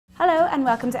Hello and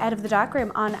welcome to Out of the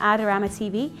Darkroom on Adorama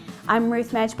TV. I'm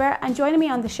Ruth Medjber, and joining me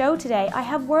on the show today I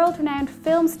have world-renowned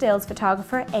film stills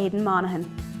photographer Aidan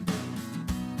Monaghan.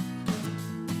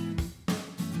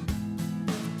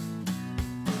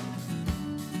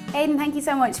 Aidan, thank you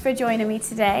so much for joining me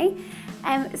today.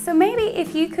 So maybe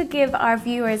if you could give our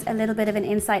viewers a little bit of an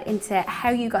insight into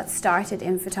how you got started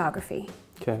in photography.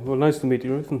 Okay, well, nice to meet you,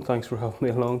 Ruth, and thanks for having me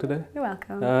along today. You're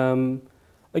welcome.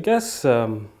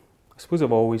 I suppose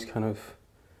I've always kind of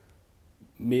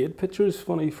made pictures.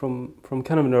 Funny, from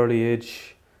kind of an early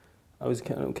age, I was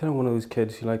kind of one of those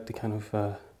kids who liked to kind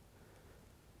of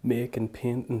make and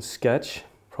paint and sketch.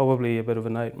 Probably a bit of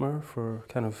a nightmare for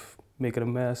kind of making a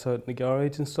mess out in the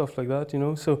garage and stuff like that, you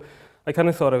know. So I kind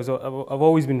of thought I've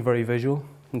always been very visual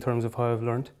in terms of how I've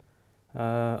learned,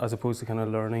 as opposed to kind of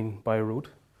learning by rote.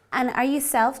 And are you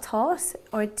self-taught,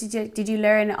 or did you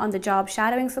learn on the job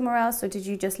shadowing somewhere else, or did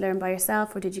you just learn by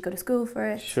yourself, or did you go to school for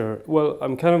it? Sure. Well,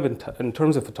 I'm kind of in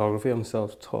terms of photography, I'm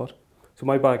self-taught. So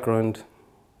my background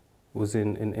was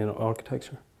in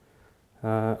architecture,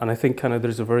 and I think kind of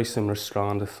there's a very similar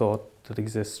strand of thought that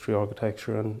exists through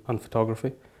architecture and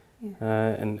photography,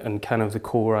 and kind of the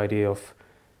core idea of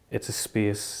it's a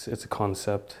space, it's a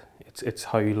concept, it's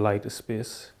how you light a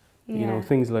space, you know,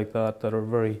 things like that are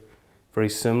very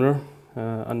similar,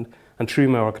 and through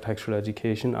my architectural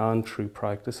education and through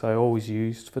practice, I always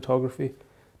used photography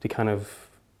to kind of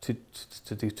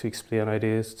to explain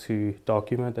ideas, to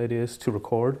document ideas, to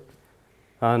record,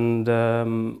 and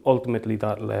ultimately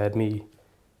that led me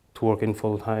to working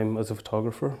full time as a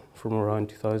photographer from around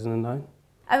 2009.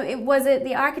 Was it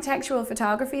the architectural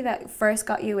photography that first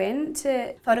got you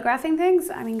into photographing things?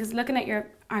 I mean, because looking at your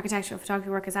architectural photography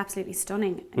work is absolutely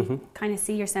stunning, and you kind of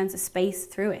see your sense of space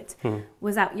through it.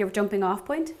 Was that your jumping off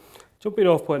point? Jumping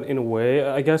off point in a way.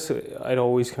 I guess I'd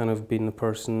always kind of been the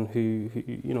person who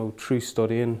you know, through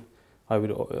studying, I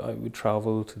would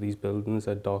travel to these buildings,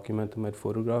 I'd document them, I'd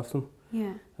photograph them.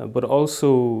 Yeah. But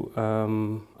also,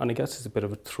 and I guess it's a bit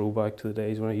of a throwback to the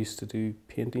days when I used to do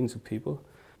paintings of people.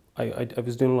 I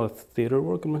was doing a lot of theatre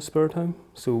work in my spare time,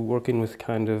 so working with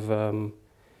kind of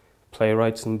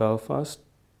playwrights in Belfast,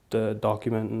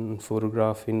 documenting and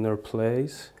photographing their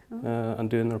plays, and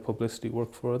doing their publicity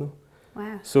work for them.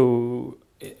 Wow. So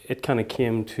it kind of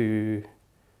came to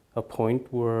a point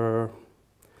where,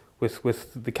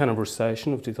 with the kind of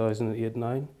recession of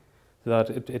 2008-9, that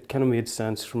it kind of made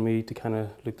sense for me to kind of,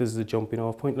 look, this is a jumping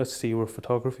off point, let's see where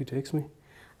photography takes me.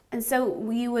 And so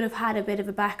you would have had a bit of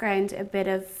a background, a bit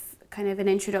of kind of an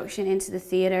introduction into the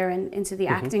theatre and into the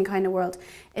acting kind of world.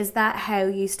 Is that how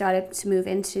you started to move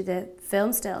into the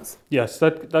film stills? Yes,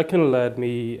 that kind of led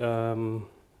me,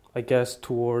 I guess,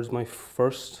 towards my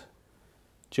first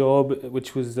job,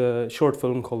 which was a short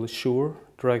film called The Shore,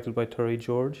 directed by Terry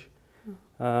George.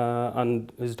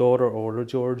 And his daughter, Orla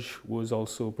George, was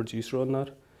also a producer on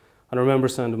that. And I remember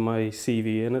sending my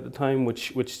CV in at the time,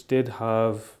 which did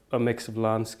have a mix of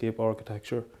landscape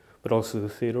architecture, but also the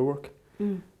theatre work.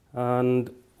 And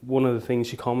one of the things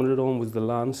she commented on was the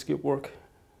landscape work,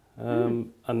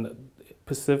 and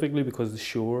specifically because The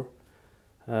Shore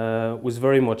was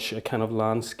very much a kind of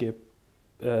landscape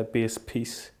based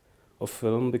piece of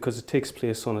film, because it takes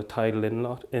place on a tidal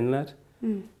inlet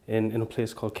in a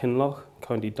place called Kinloch,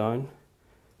 County Down.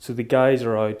 So the guys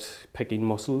are out picking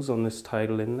mussels on this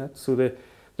tidal inlet. So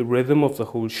the rhythm of the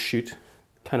whole shoot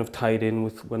kind of tied in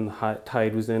with when the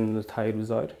tide was in and the tide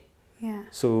was out. Yeah.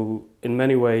 So in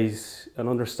many ways, an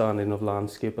understanding of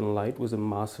landscape and light was a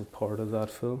massive part of that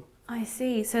film. I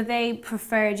see. So they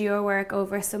preferred your work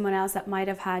over someone else that might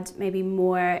have had maybe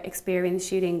more experience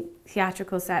shooting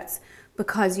theatrical sets,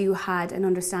 because you had an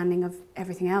understanding of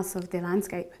everything else, of the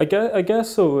landscape. I guess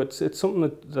so. It's something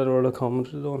that Orla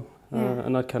commented on,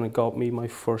 and that kind of got me my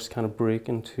first kind of break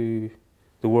into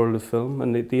the world of film.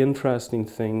 And the interesting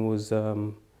thing was,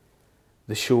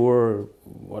 The Shore,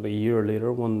 a year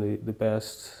later, won the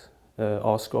best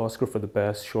Oscar for the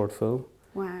best short film.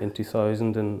 Wow. In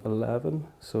 2011.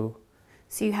 So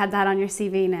you had that on your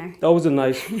CV now? That was a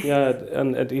nice,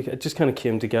 and it just kind of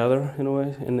came together in a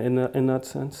way, in that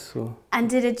sense. So. And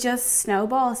did it just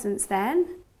snowball since then?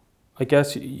 I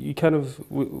guess you kind of,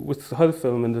 with how the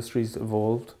film industry's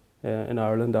evolved in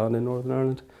Ireland and in Northern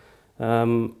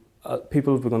Ireland,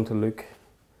 people have begun to look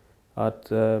at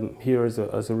here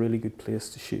as a really good place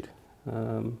to shoot,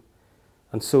 and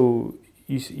so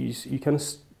you kind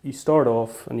of start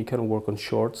off and you kind of work on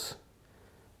shorts.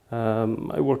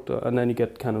 I worked, and then you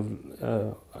get kind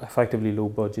of effectively low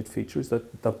budget features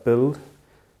that build,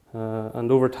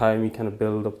 and over time you kind of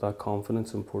build up that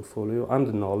confidence and portfolio and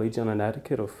the knowledge and an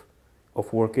etiquette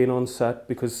of working on set,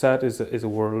 because set is a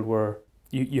world where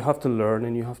you have to learn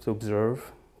and you have to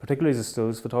observe, particularly as a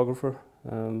stills photographer,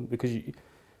 because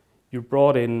you're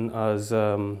brought in as,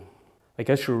 I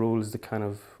guess your role is to kind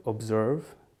of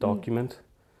observe, document,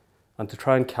 and to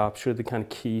try and capture the kind of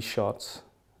key shots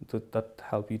that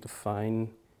help you define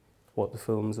what the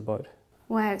film's about.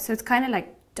 Wow, so it's kind of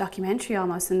like documentary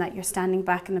almost, in that you're standing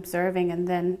back and observing, and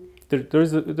then... There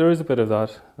is a bit of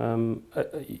that.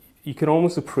 You can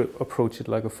almost approach it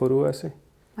like a photo essay,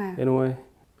 in a way.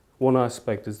 One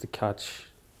aspect is to catch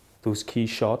those key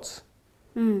shots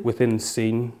within the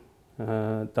scene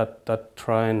that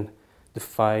try and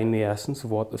define the essence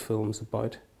of what the film's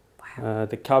about. Wow.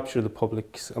 They capture the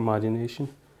public's imagination,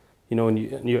 you know,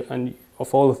 and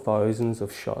of all the thousands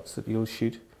of shots that you'll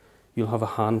shoot, you'll have a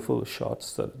handful of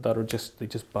shots that are just, they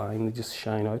just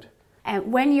shine out.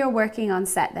 When you're working on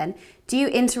set then, do you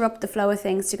interrupt the flow of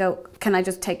things to go, can I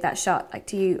just take that shot? Like,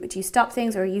 do you stop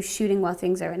things, or are you shooting while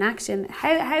things are in action?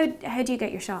 How do you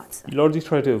get your shots? You largely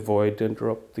try to avoid to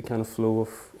interrupt the kind of flow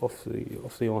of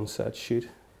the on-set shoot.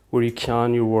 Where you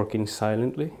can, you're working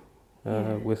silently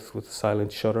with a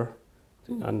silent shutter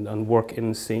and work in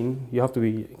the scene. You have to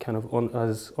be kind of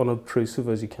as unobtrusive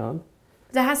as you can.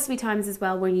 There has to be times as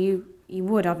well where you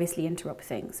would obviously interrupt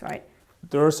things, right?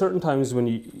 There are certain times when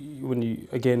you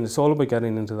again, it's all about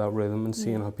getting into that rhythm and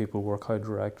seeing how people work, how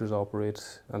directors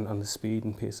operate, and the speed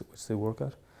and pace at which they work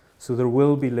at. So there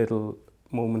will be little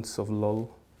moments of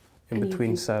lull in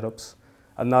between setups,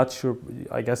 and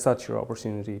I guess that's your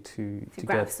opportunity to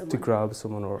grab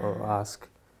someone or ask,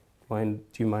 do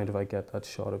you mind if I get that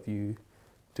shot of you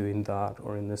doing that,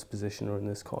 or in this position, or in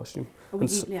this costume? Or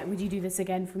would you do this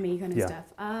again for me, kind of stuff?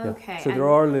 Oh, okay. So there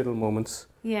are little moments.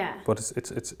 Yeah. But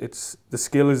it's the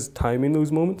skill is timing those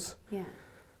moments. Yeah.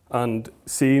 And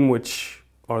seeing which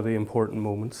are the important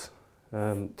moments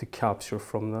to capture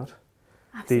from that.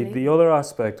 Absolutely. The other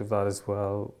aspect of that as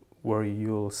well, where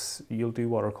you'll do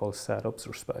what are called setups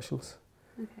or specials.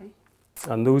 Okay.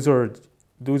 And those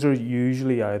are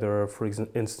usually either, for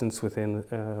instance, within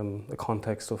the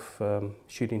context of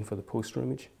shooting for the poster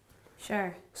image.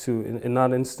 Sure. So in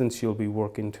that instance, you'll be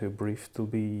working to a brief. There'll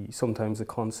be sometimes a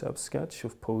concept sketch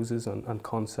of poses and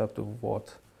concept of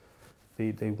what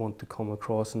they want to come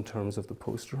across in terms of the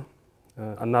poster.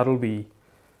 And that'll be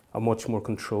a much more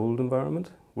controlled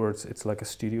environment, where it's like a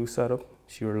studio setup.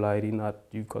 So you're lighting that,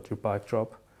 you've got your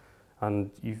backdrop, and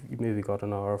you've maybe got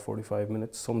an hour, 45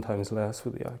 minutes, sometimes less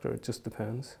with the actor, it just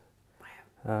depends.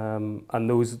 Wow. And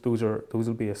those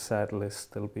will be a set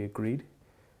list, they'll be agreed.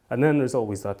 And then there's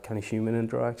always that kind of human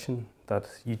interaction that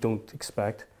you don't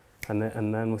expect, and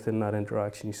then within that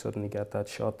interaction you suddenly get that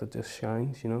shot that just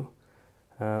shines, you know.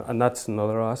 And that's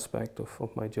another aspect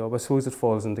of my job. I suppose it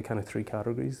falls into kind of three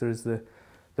categories. There's the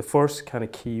first kind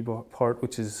of key part,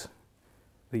 which is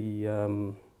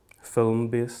the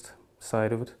film-based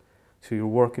side of it. So you're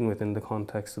working within the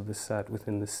context of the set,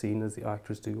 within the scene, as the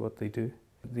actors do what they do.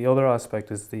 The other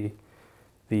aspect is the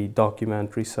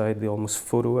documentary side, the almost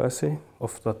photo essay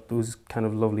of those kind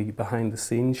of lovely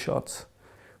behind-the-scenes shots,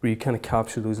 where you kind of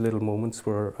capture those little moments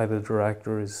where either the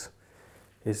director is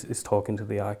talking to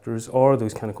the actors, or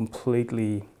those kind of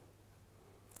completely,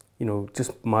 you know,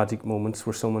 just magic moments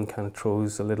where someone kind of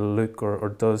throws a little look or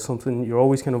does something. You're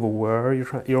always kind of aware.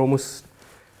 You're almost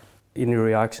in your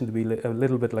reaction to be a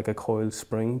little bit like a coiled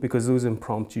spring, because those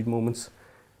impromptu moments,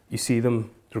 you see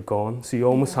them, they're gone. So you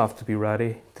almost have to be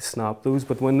ready to snap those.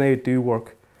 But when they do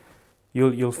work,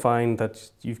 you'll find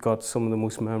that you've got some of the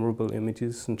most memorable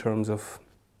images in terms of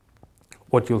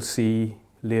what you'll see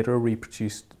later,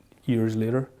 reproduced years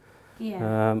later.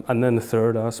 Yeah. And then the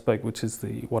third aspect, which is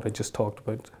what I just talked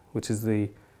about, which is the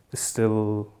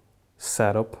still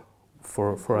setup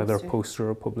for either a poster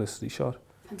or publicity shot.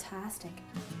 Fantastic.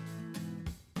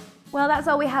 Well, that's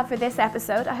all we have for this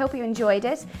episode. I hope you enjoyed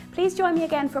it. Please join me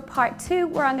again for part 2,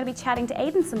 where I'm going to be chatting to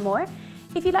Aidan some more.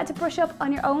 If you'd like to brush up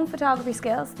on your own photography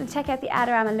skills, then check out the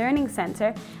Adorama Learning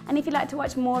Centre. And if you'd like to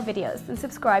watch more videos, then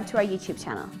subscribe to our YouTube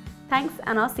channel. Thanks,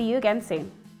 and I'll see you again soon.